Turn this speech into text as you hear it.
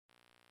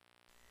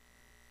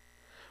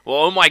Well,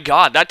 oh my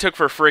god, that took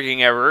for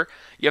frigging ever.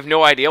 You have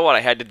no idea what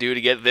I had to do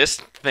to get this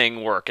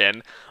thing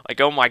working. Like,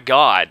 oh my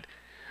god.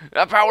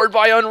 Powered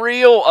by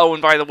Unreal! Oh,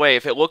 and by the way,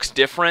 if it looks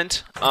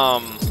different,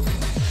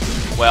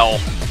 well,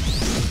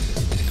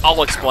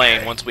 I'll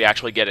explain once we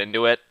actually get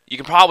into it. You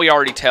can probably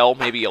already tell,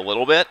 maybe a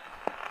little bit,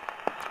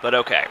 but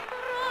okay.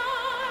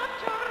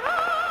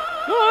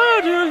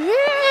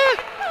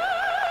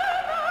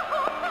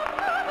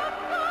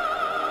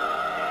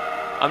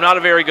 I'm not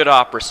a very good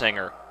opera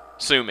singer.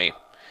 Sue me.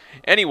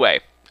 Anyway,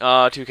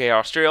 2K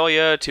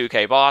Australia,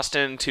 2K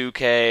Boston,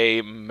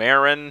 2K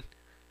Marin.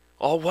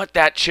 Oh, what,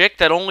 that chick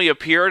that only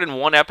appeared in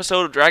one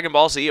episode of Dragon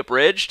Ball Z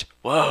Abridged?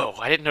 Whoa,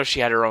 I didn't know she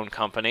had her own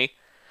company.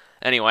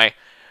 Anyway,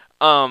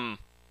 Bioshock!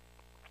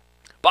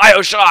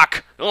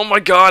 Oh my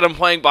god, I'm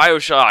playing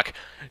Bioshock.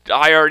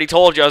 I already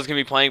told you I was going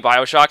to be playing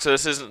Bioshock, so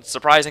this isn't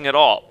surprising at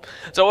all.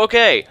 So,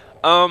 okay,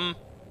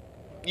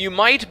 you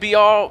might be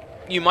able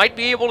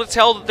to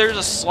tell that there's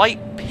a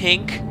slight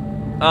pink,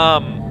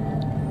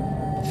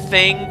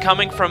 thing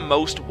coming from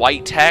most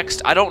white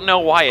text. I don't know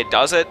why it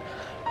does it,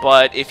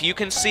 but if you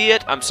can see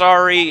it, I'm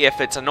sorry. If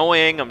it's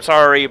annoying, I'm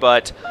sorry,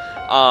 but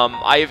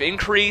I've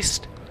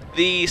increased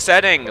the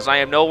settings. I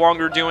am no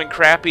longer doing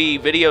crappy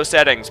video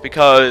settings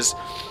because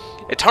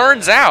it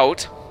turns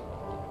out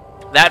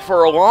that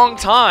for a long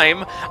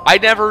time, I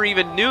never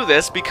even knew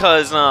this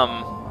because,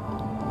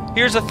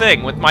 here's the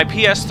thing. With my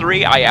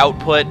PS3, I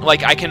output,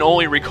 like, I can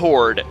only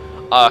record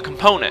a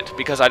component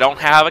because I don't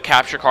have a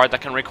capture card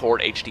that can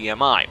record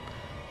HDMI.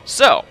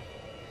 So,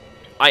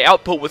 I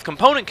output with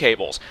component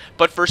cables,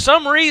 but for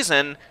some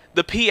reason,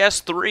 the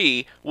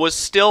PS3 was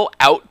still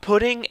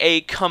outputting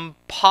a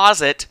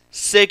composite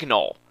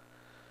signal.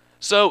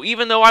 So,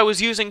 even though I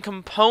was using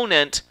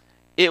component,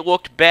 it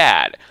looked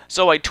bad.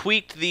 So I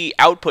tweaked the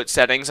output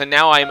settings, and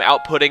now I'm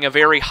outputting a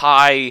very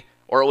high,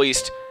 or at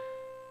least,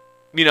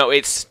 you know,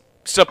 it's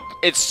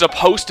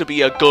supposed to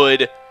be a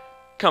good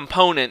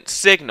component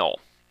signal.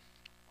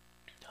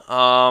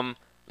 The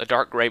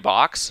dark gray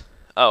box?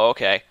 Oh,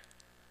 okay.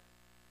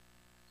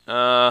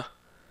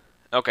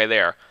 Okay,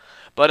 there.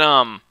 But,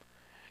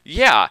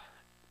 yeah.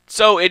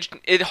 So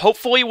it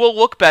hopefully will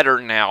look better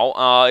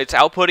now. It's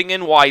outputting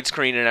in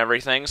widescreen and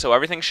everything, so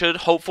everything should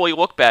hopefully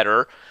look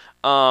better.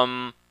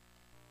 And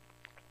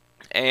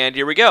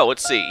here we go.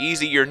 Let's see.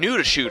 Easy, you're new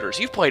to shooters.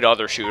 You've played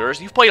other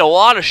shooters. You've played a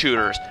lot of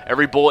shooters.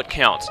 Every bullet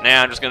counts.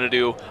 Nah, I'm just gonna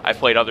do, I've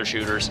played other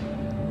shooters.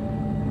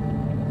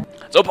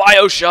 So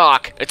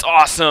Bioshock, it's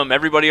awesome.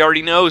 Everybody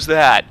already knows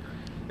that.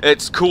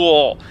 It's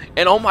cool.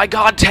 And oh my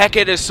god,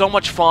 Tekkit is so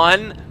much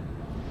fun.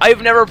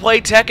 I've never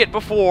played Tekkit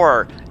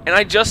before, and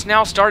I just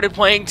now started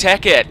playing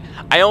Tekkit.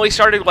 I only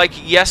started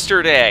like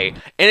yesterday,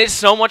 and it's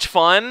so much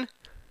fun.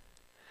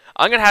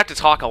 I'm gonna have to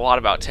talk a lot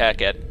about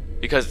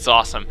Tekkit because it's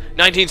awesome.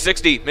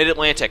 1960,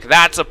 Mid-Atlantic.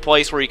 That's a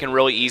place where you can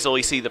really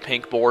easily see the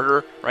pink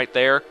border right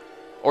there,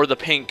 or the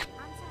pink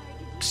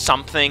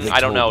something. I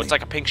don't know. It's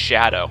like a pink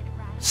shadow.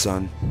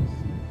 Son,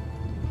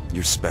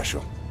 you're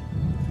special.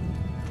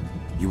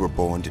 You were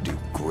born to do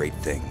great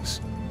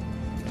things.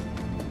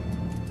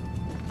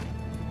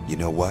 You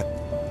know what?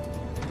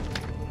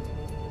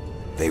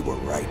 They were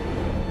right.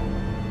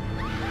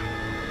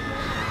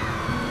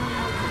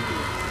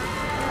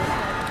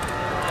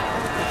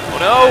 Oh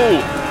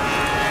no!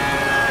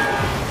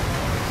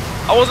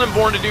 I wasn't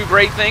born to do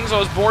great things. I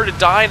was born to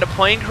die in a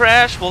plane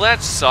crash? Well,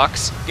 that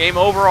sucks. Game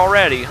over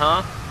already,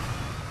 huh?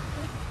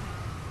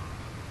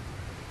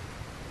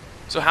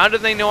 So how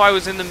did they know I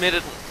was in the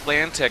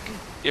Mid-Atlantic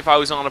if I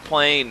was on a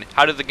plane?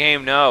 How did the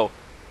game know?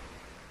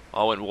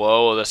 Oh, and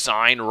whoa, the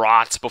sign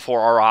rots before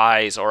our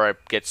eyes, or it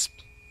gets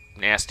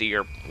nasty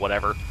or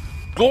whatever.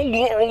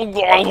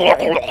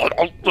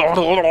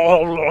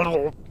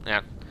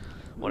 Yeah,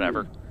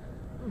 whatever.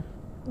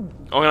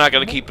 I'm not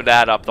gonna keep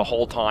that up the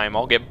whole time.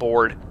 I'll get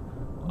bored.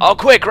 Oh,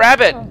 quick, grab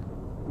it!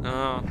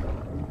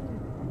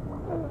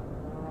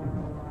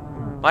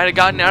 Might have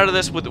gotten out of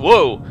this with...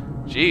 Whoa!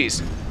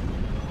 Jeez.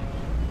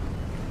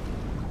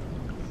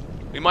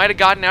 We might have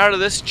gotten out of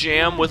this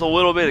jam with a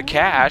little bit of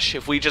cash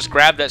if we just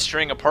grabbed that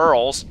string of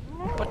pearls.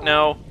 But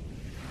no.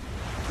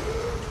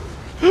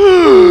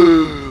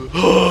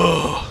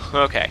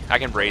 Okay, I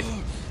can breathe.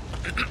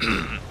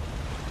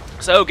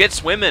 So, get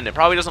swimming. It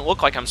probably doesn't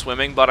look like I'm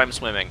swimming, but I'm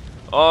swimming.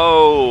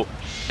 Oh.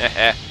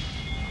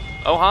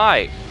 Oh,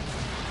 hi.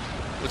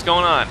 What's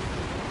going on?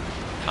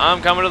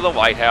 I'm coming to the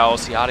White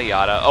House, yada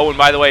yada. Oh, and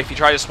by the way, if you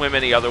try to swim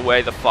any other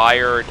way, the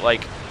fire,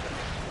 like...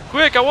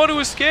 Quick, I want to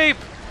escape!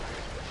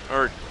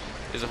 Or...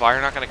 Is the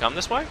fire not going to come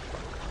this way?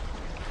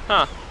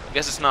 Huh. I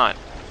guess it's not.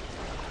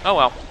 Oh,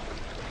 well.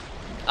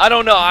 I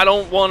don't know. I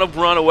don't want to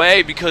run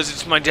away because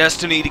it's my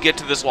destiny to get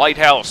to this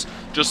lighthouse.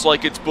 Just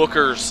like it's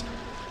Booker's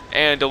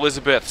and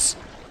Elizabeth's.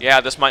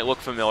 Yeah, this might look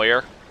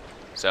familiar.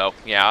 So,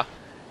 yeah.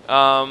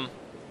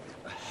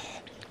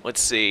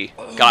 Let's see.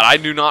 God, I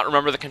do not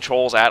remember the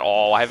controls at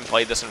all. I haven't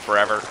played this in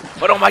forever.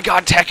 But oh my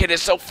god, Tekkit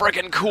is so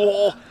freaking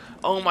cool.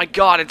 Oh my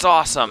god, it's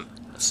awesome.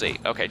 Let's see.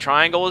 Okay,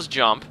 triangle is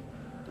jump.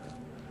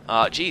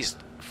 Geez,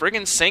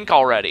 friggin' sink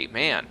already,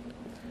 man.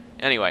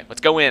 Anyway,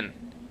 let's go in.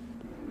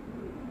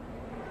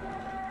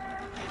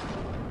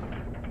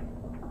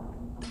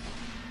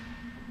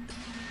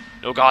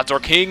 No gods or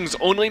kings,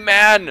 only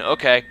man!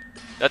 Okay,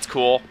 that's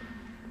cool.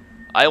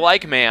 I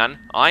like man.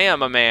 I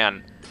am a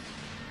man.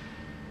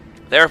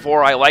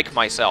 Therefore, I like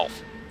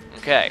myself.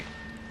 Okay.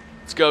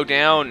 Let's go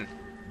down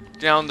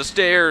the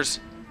stairs.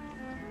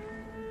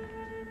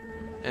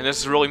 And this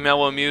is really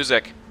mellow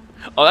music.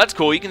 Oh, that's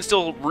cool. You can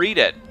still read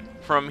it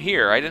from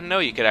here. I didn't know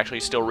you could actually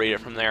still read it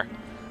from there.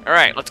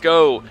 Alright, let's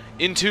go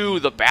into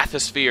the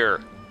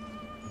bathysphere.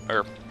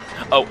 Or,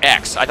 oh,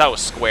 X. I thought it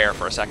was square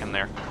for a second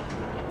there.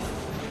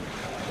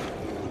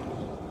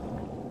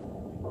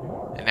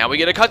 And now we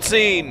get a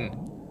cutscene.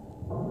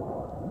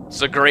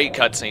 It's a great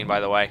cutscene, by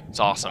the way. It's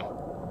awesome.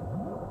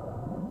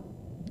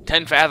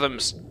 10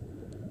 fathoms.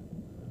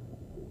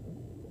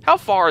 How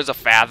far is a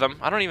fathom?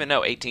 I don't even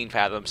know. 18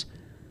 fathoms.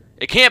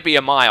 It can't be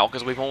a mile,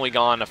 because we've only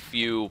gone a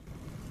few...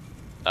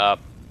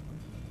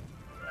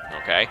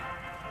 Okay.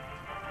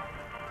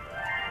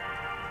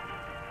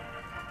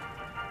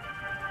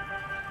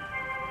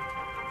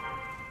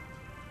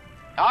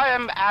 I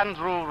am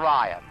Andrew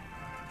Ryan,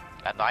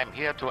 and I'm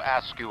here to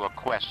ask you a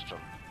question.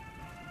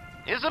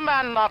 Is a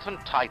man not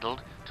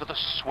entitled to the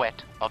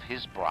sweat of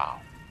his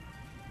brow?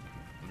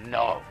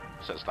 No,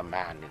 says the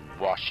man in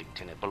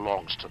Washington, it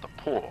belongs to the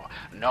poor.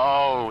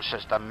 No,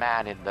 says the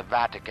man in the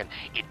Vatican,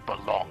 it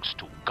belongs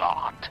to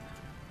God.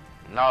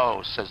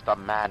 No, says the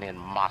man in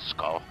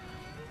Moscow,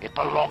 it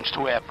belongs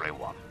to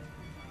everyone.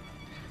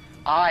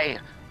 I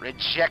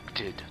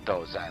rejected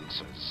those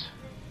answers.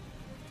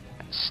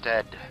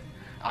 Instead,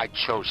 I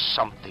chose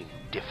something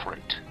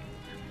different.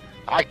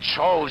 I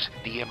chose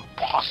the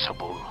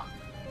impossible.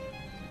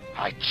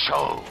 I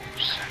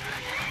chose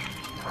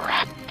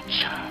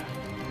Rapture.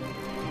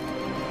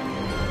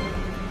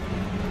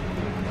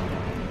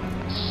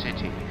 A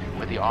city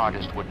where the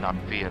artist would not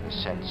fear the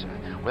censor,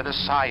 where the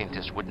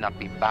scientist would not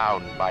be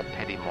bound by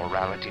petty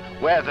morality,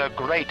 where the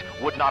great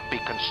would not be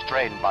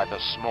constrained by the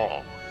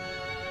small.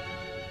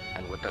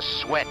 And with the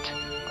sweat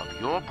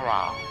of your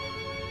brow,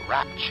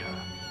 Rapture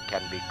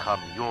can become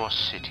your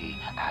city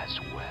as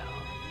well.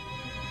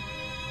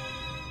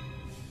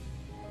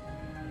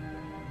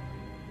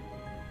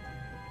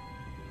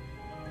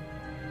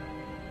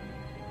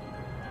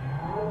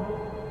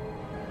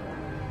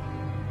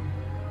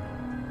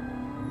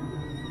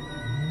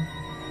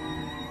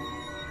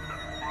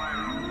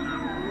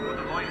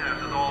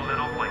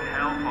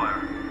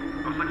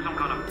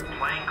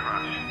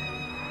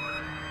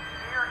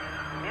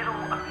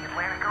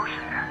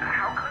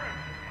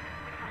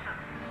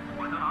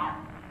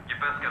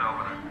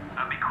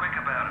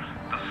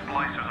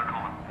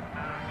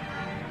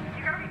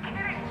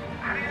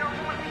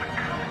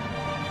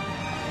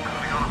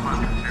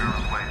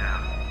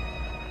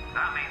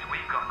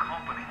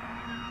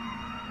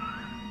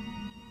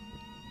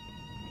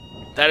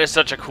 That is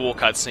such a cool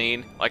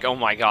cutscene. Like, oh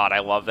my god, I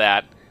love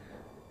that.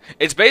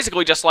 It's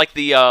basically just like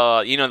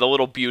the, you know, the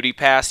little beauty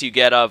pass you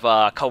get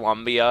of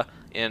Columbia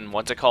in,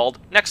 what's it called?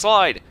 Next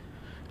slide! It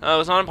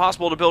was not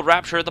impossible to build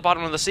Rapture at the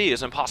bottom of the sea. It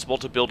was impossible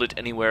to build it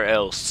anywhere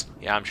else.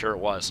 Yeah, I'm sure it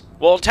was.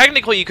 Well,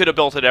 technically you could have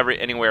built it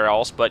anywhere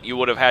else, but you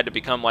would have had to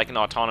become like an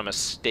autonomous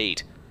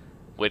state,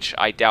 which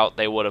I doubt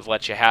they would have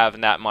let you have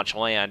in that much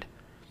land.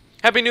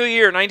 Happy New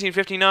Year,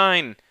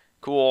 1959!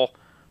 Cool.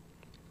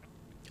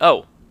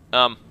 Oh,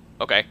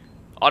 okay.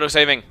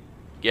 Autosaving.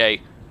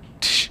 Yay.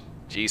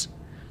 Jeez.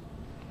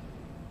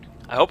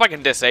 I hope I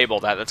can disable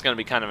that. That's going to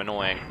be kind of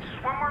annoying.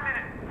 Just one more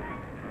minute.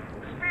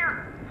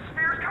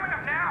 Spear's coming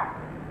up now.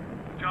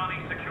 Johnny,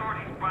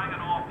 security's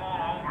banging off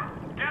all over.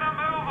 Get a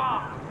move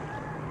on.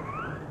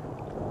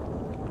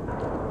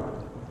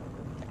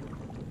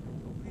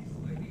 Please,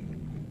 lady.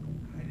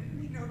 I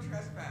didn't mean no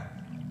trespass.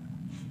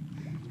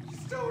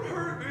 Just don't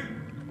hurt me.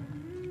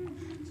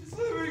 Just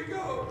let me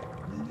go.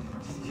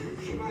 Just give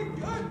me my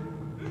gun.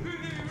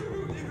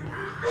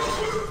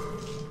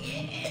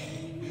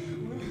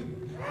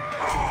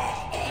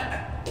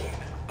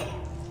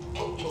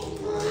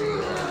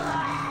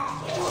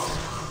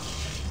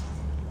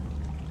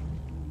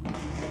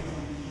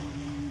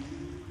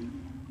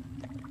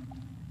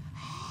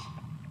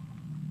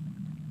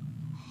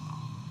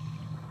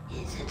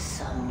 Is it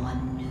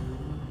someone new?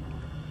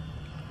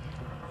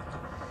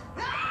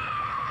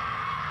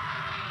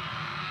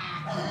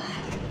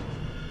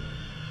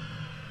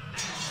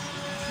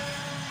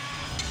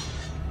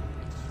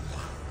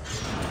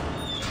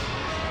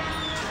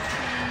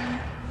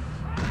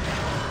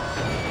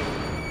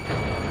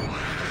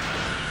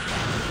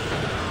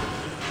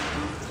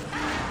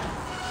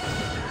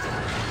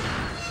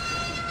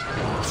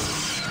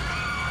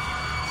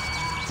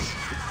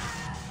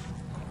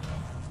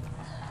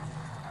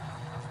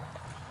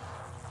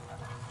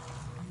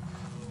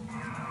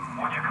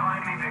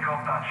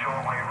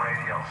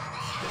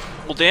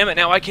 Well, damn it,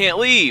 now I can't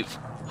leave.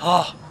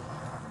 Oh,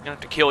 I'm gonna have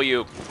to kill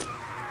you.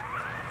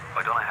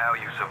 I don't know how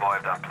you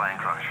survived that plane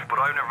crash, but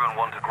I've never been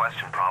one to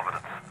question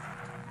Providence.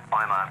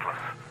 I'm Atlas,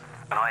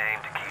 and I aim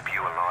to keep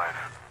you alive.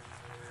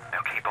 Now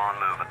keep on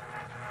moving.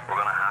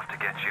 We're gonna have to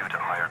get you to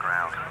higher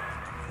ground.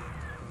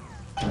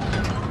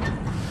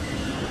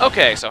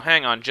 Okay, so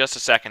hang on just a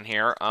second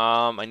here.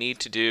 I need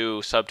to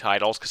do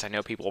subtitles, because I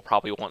know people will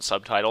probably want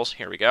subtitles.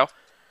 Here we go.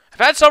 I've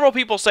had several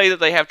people say that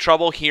they have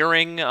trouble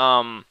hearing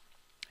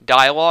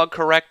dialogue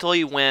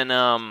correctly when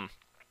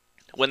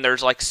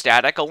there's like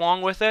static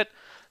along with it.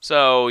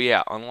 So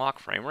yeah, unlock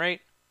frame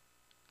rate.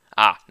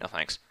 Ah, no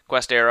thanks.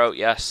 Quest arrow,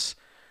 yes.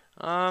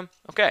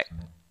 Okay.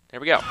 There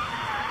we go.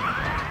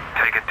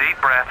 Take a deep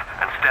breath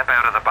and step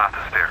out of the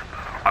bathysphere.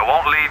 I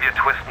won't leave you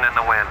twisting in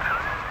the wind.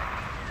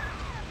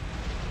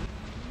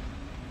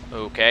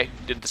 Okay.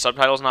 Did the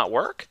subtitles not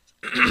work?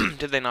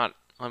 Did they not?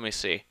 Let me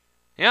see.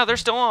 Yeah, they're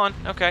still on.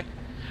 Okay.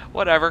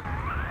 Whatever.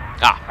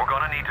 Ah. We're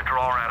gonna need to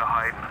draw her out of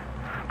hiding,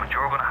 but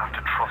you're gonna have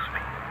to trust me.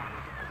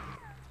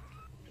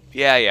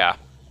 Yeah,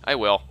 I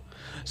will.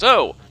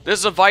 So, this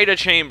is a Vita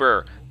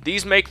chamber.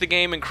 These make the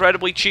game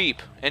incredibly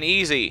cheap and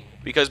easy,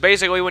 because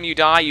basically when you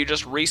die, you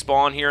just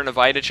respawn here in a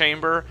Vita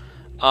chamber,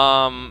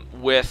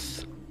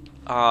 with,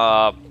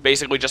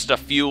 basically just a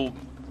few,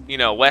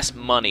 less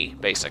money,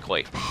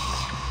 basically.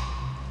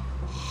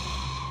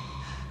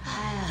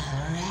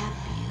 I'll wrap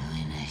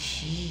you in a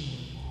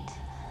sheet.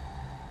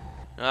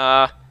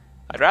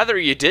 I'd rather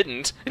you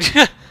didn't.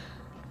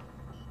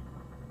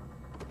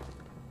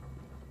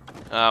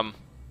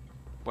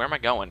 Where am I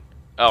going?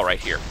 Oh, right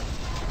here.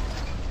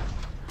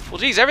 Well,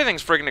 geez,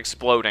 everything's friggin'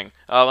 exploding.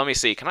 Let me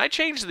see. Can I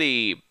change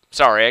the...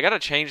 Sorry, I gotta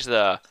change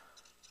the...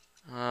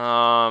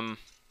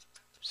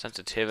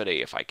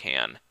 sensitivity if I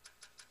can.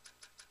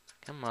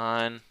 Come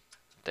on.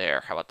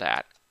 There, how about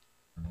that?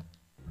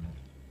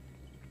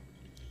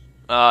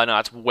 No,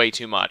 that's way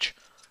too much.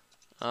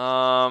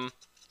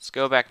 Let's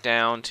go back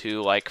down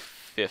to, like,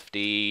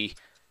 58.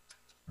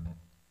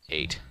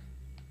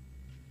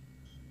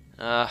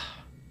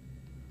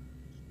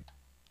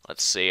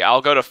 Let's see.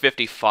 I'll go to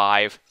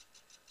 55.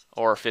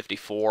 Or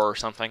 54 or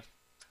something.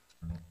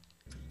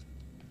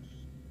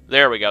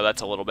 There we go,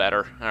 that's a little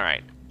better.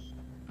 Alright.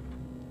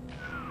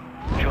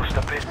 Just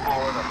a bit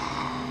further.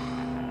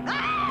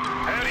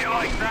 How do you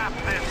like that,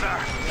 sister?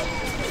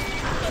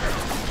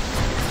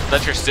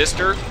 That's your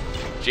sister?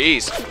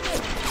 Jeez.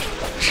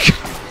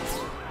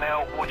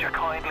 Now, would you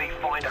kindly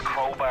find a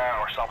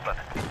crowbar or something?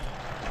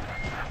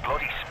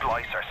 Bloody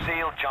splicer.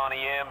 Seal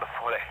Johnny in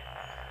before they...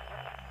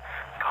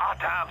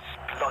 Goddamn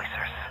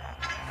splicers.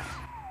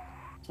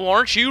 Well,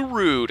 aren't you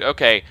rude?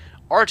 Okay,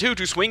 R2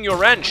 to swing your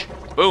wrench.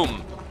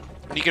 Boom.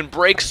 And you can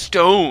break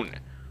stone.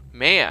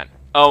 Man.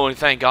 Oh, and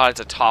thank God it's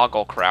a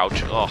toggle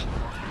crouch. Ugh.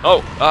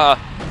 Oh,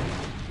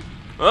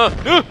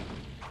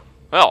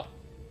 well.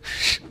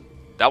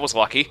 That was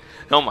lucky.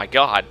 Oh my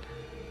God.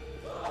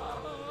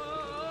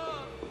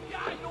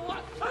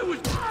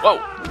 Whoa.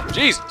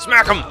 Jeez,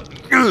 smack him.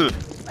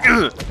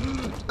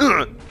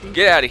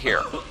 Get out of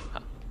here.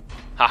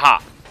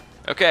 Haha.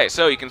 Okay,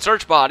 so you can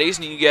search bodies,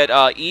 and you get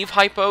Eve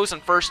hypos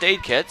and first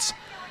aid kits.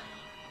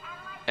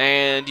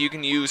 And you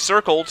can use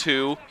circle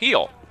to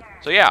heal.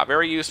 So yeah,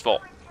 very useful.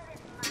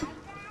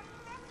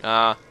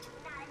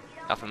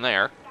 Nothing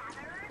there.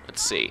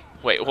 Let's see.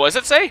 Wait, what does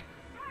it say?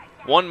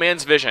 One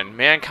man's vision,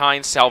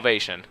 mankind's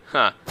salvation.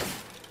 Huh.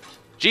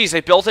 Jeez,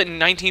 they built it in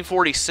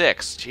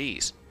 1946.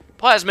 Jeez.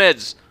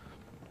 Plasmids!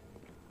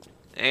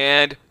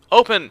 And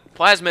open!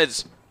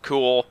 Plasmids!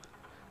 Cool.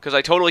 Because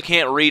I totally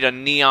can't read a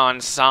neon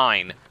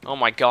sign. Oh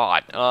my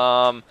God.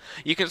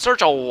 You can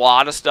search a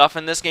lot of stuff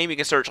in this game. You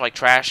can search like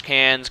trash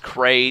cans,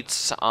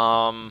 crates,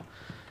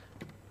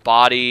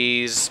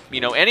 bodies,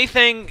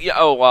 anything.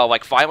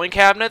 Like filing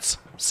cabinets,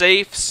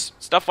 safes,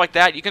 stuff like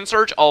that. You can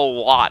search a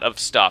lot of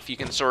stuff. You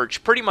can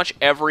search pretty much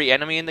every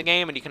enemy in the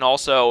game, and you can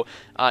also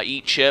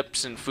eat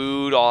chips and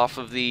food off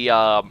of the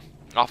off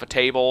of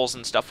tables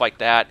and stuff like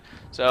that.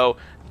 So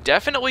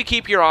definitely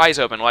keep your eyes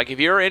open. Like, if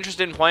you're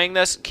interested in playing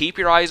this, keep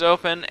your eyes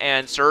open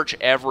and search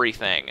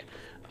everything.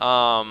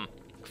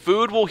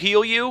 Food will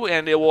heal you,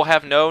 and it will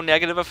have no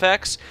negative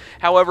effects.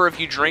 However, if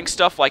you drink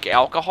stuff like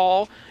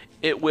alcohol,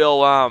 it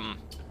will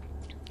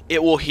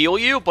heal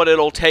you, but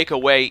it'll take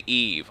away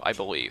Eve, I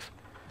believe.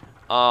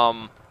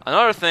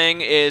 Another thing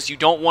is you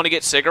don't want to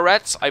get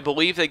cigarettes. I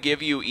believe they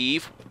give you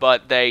Eve,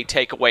 but they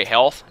take away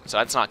health, so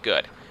that's not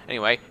good.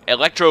 Anyway,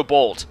 Electro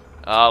Bolt.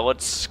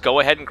 Let's go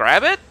ahead and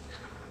grab it?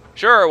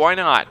 Sure, why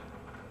not?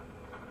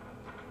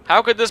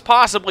 How could this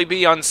possibly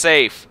be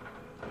unsafe?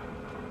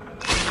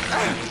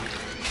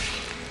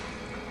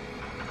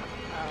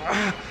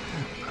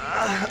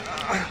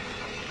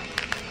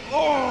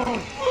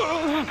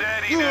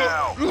 Steady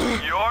now.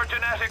 Your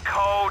genetic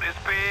code is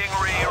being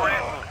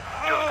rewritten.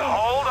 Just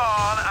hold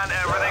on and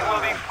everything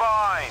will be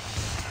fine.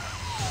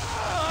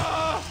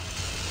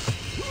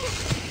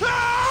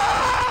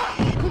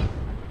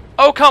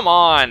 Oh, come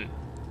on!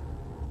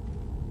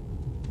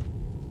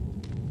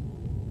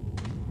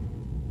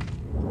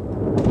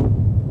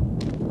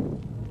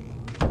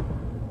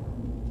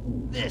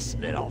 This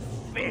little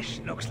fish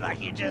looks like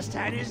he just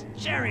had his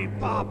cherry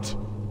popped.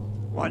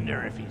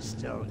 Wonder if he's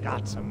still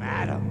got some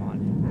Adam on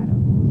him.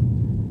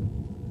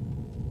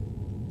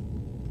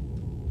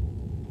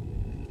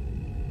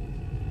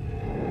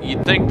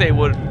 You'd think they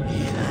would...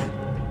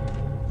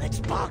 Let's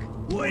buck.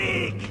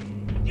 Weak!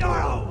 You're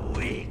a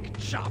weak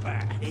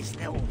shopper. This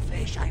little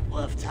fish ain't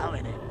worth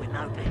towing it with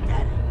no big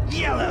daddy.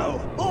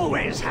 Yellow,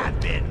 always have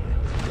been.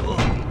 You'll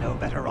be no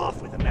better off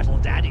with a metal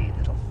daddy,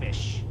 little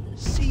fish.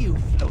 See you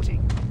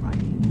floating, right?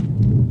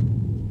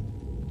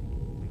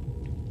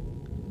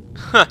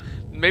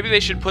 Maybe they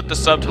should put the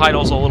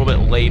subtitles a little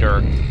bit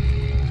later.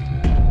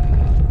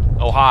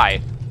 Oh,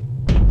 hi.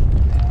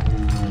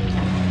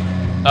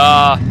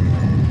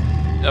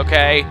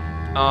 Okay.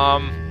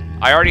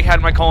 I already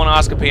had my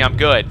colonoscopy. I'm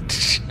good.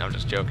 No, I'm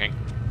just joking.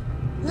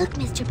 Look,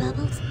 Mr.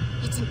 Bubbles,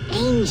 it's an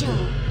angel.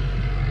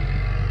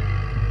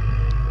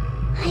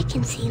 I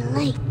can see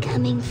light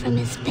coming from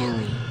his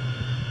belly.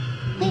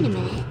 Wait a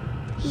minute,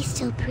 he's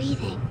still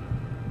breathing.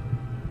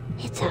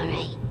 It's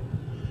alright.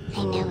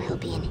 I know he'll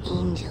be an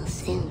angel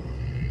soon.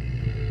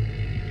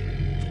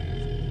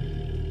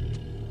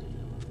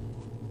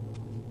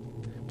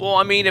 Well,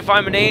 I mean, if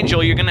I'm an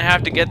angel, you're gonna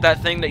have to get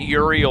that thing that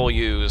Uriel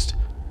used.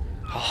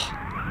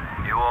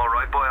 You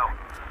alright, boyo?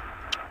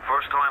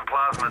 First time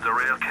plasma's a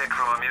real kick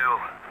from a mule.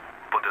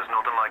 But there's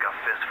nothing like a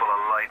fistful of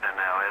lightning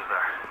now, is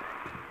there?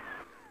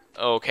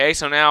 Okay,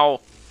 so now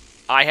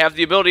I have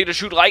the ability to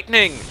shoot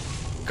lightning.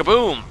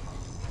 Kaboom!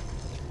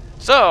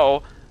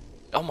 So,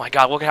 oh my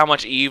god, look at how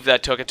much Eve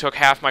that took. It took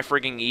half my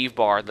frigging Eve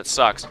bar. That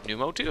sucks.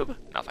 Pneumo tube?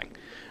 Nothing.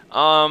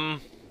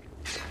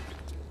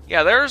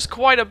 Yeah, there's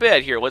quite a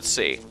bit here. Let's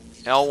see.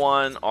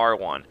 L1,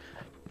 R1.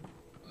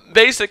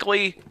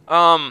 Basically,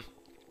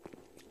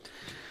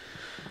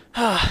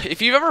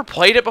 if you've ever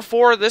played it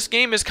before, this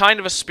game is kind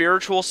of a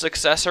spiritual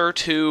successor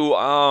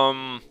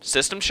to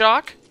System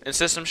Shock and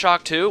System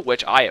Shock 2,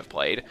 which I have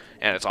played,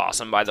 and it's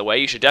awesome, by the way.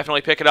 You should definitely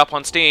pick it up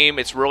on Steam.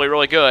 It's really,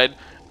 really good.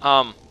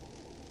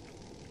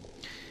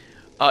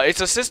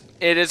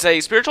 It is a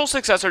spiritual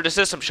successor to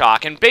System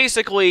Shock, and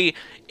basically,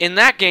 in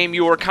that game,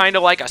 you were kind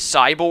of like a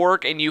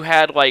cyborg, and you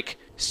had, like,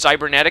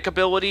 cybernetic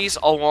abilities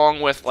along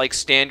with, like,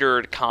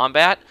 standard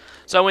combat.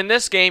 So in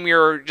this game,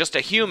 you're just a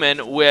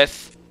human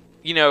with,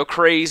 you know,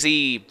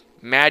 crazy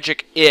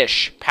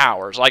magic-ish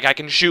powers. Like, I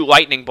can shoot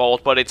lightning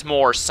bolt, but it's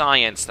more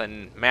science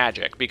than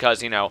magic,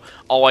 because, you know,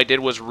 all I did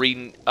was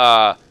read,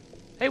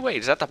 hey, wait,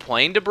 is that the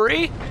plane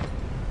debris?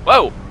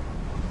 Whoa!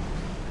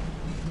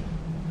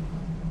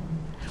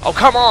 Oh,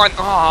 come on!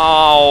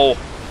 Oh!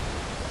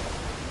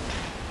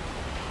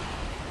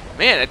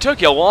 Man, it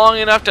took you long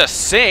enough to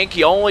sink.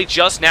 You only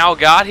just now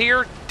got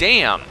here?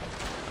 Damn.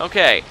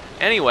 Okay,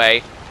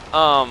 anyway,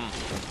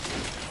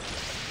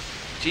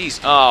 jeez.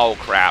 Oh,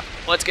 crap.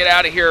 Let's get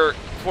out of here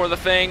for the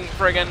thing,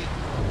 friggin'.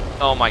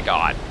 Oh, my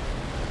God.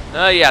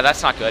 Yeah,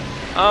 that's not good.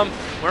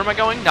 Where am I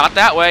going? Not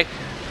that way.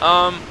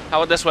 How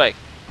about this way?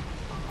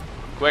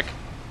 Quick.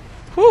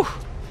 Whew.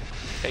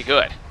 Okay,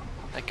 good.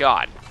 Thank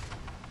God.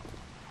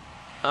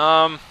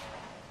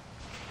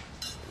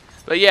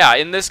 But yeah,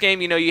 in this game,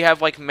 you know, you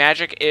have, like,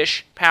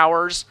 magic-ish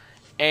powers,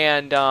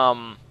 and,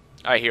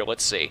 alright, here,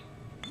 let's see.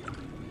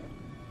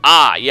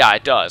 Ah, yeah,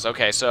 it does.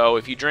 Okay, so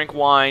if you drink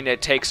wine,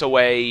 it takes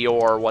away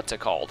your, what's it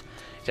called?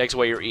 It takes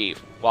away your Eve,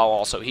 while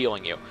also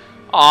healing you.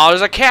 Aw,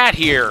 there's a cat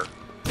here!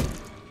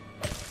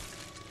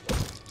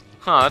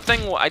 Huh,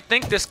 I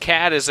think this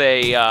cat is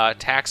a,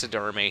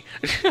 taxidermy.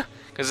 Because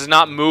it's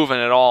not moving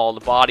at all,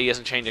 the body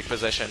isn't changing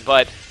position,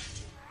 but,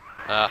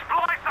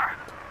 Splicer!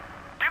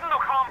 Give him the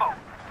combo.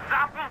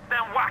 Zap him,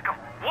 then whack him.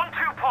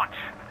 1-2 punch.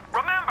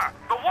 Remember,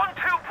 the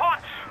 1-2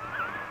 punch!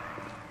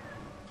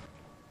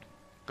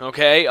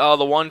 okay, the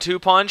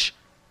 1-2 punch.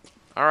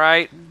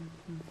 Alright.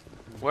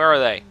 Where are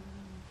they?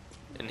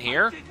 In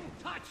here?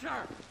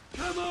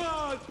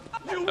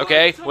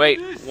 Okay, wait.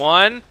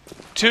 1,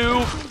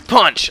 2,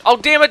 punch! Oh,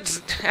 damn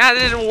it! That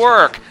didn't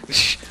work!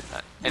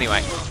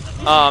 Anyway,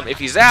 if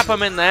you zap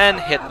them and then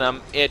hit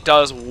them, it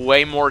does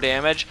way more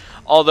damage.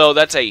 Although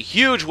that's a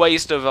huge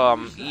waste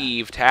of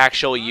Eve to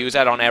actually use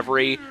that on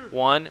every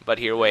one. But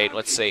here, wait,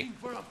 let's see.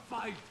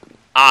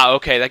 Ah,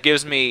 okay, that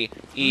gives me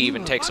Eve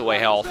and takes away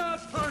health.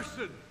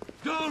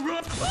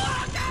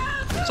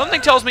 Something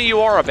tells me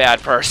you are a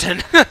bad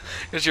person,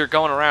 because you're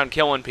going around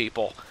killing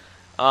people.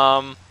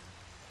 Now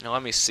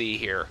let me see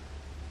here.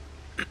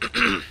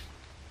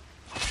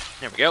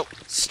 There we go.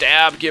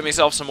 Stab, give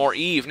myself some more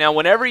Eve. Now,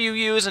 whenever you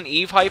use an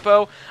Eve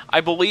hypo, I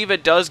believe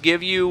it does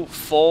give you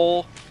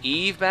full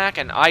Eve back,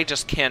 and I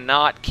just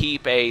cannot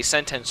keep a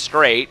sentence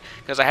straight,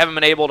 because I haven't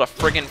been able to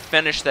friggin'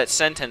 finish that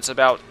sentence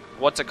about,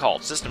 what's it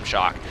called, System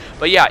Shock.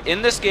 But yeah,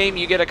 in this game,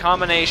 you get a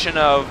combination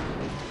of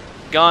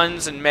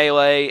guns and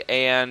melee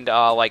and,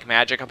 like,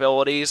 magic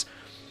abilities.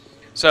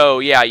 So,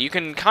 yeah, you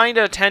can kind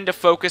of tend to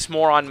focus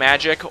more on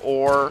magic,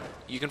 or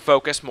you can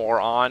focus more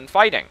on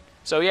fighting.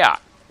 So, yeah.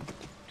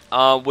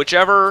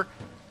 Whatever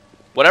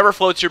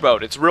floats your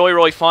boat. It's really,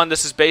 really fun.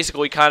 This has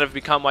basically kind of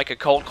become like a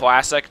cult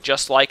classic,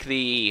 just like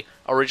the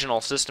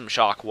original System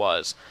Shock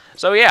was.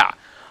 So, yeah.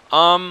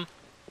 So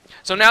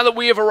now that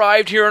we have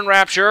arrived here in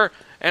Rapture,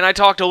 and I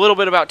talked a little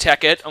bit about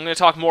Tekkit, I'm going to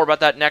talk more about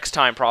that next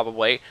time,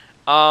 probably.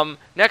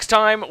 Next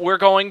time, we're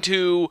going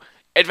to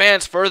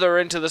advance further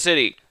into the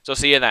city. So,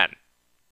 see you then.